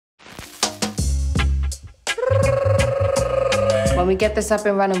When we get this up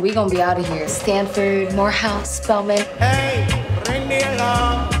and running, we gonna be out of here. Stanford, Morehouse, Spelman. Hey, bring me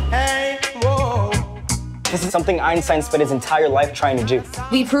along. Hey, whoa. This is something Einstein spent his entire life trying to do.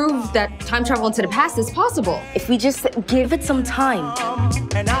 We proved that time travel into the past is possible. If we just give it some time.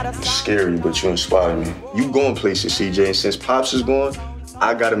 It's scary, but you inspire me. You going places, CJ, and since Pops is gone,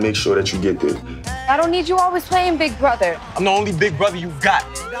 I gotta make sure that you get there. I don't need you always playing Big Brother. I'm the only big brother you've got.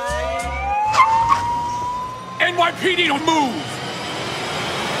 NYPD, don't move!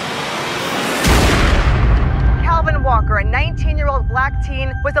 Calvin Walker, a 19-year-old black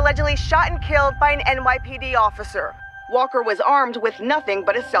teen, was allegedly shot and killed by an NYPD officer. Walker was armed with nothing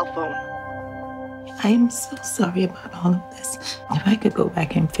but a cell phone. I am so sorry about all of this. If I could go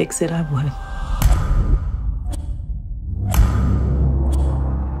back and fix it, I would.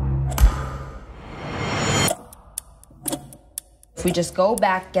 If we just go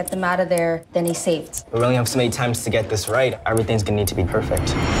back, get them out of there, then he's saved. We only have so many times to get this right. Everything's gonna need to be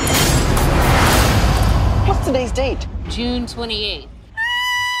perfect. What's today's date? June 28th.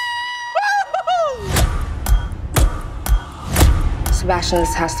 Sebastian,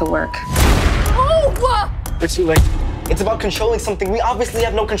 this has to work. Oh! We're too late. It's about controlling something we obviously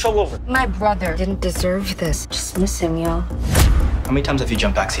have no control over. My brother didn't deserve this. Just miss him, yo. How many times have you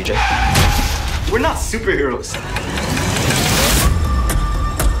jumped back, CJ? We're not superheroes.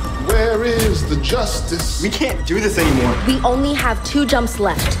 Where is the justice? We can't do this anymore. We only have 2 jumps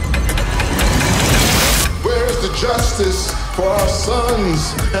left. Where is the justice for our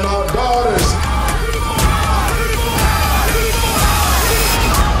sons and our daughters?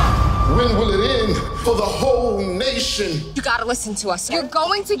 When will it end for the whole nation? You gotta listen to us. You're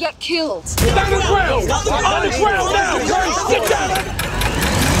going to get killed. Get on the ground! On the ground now! Get down!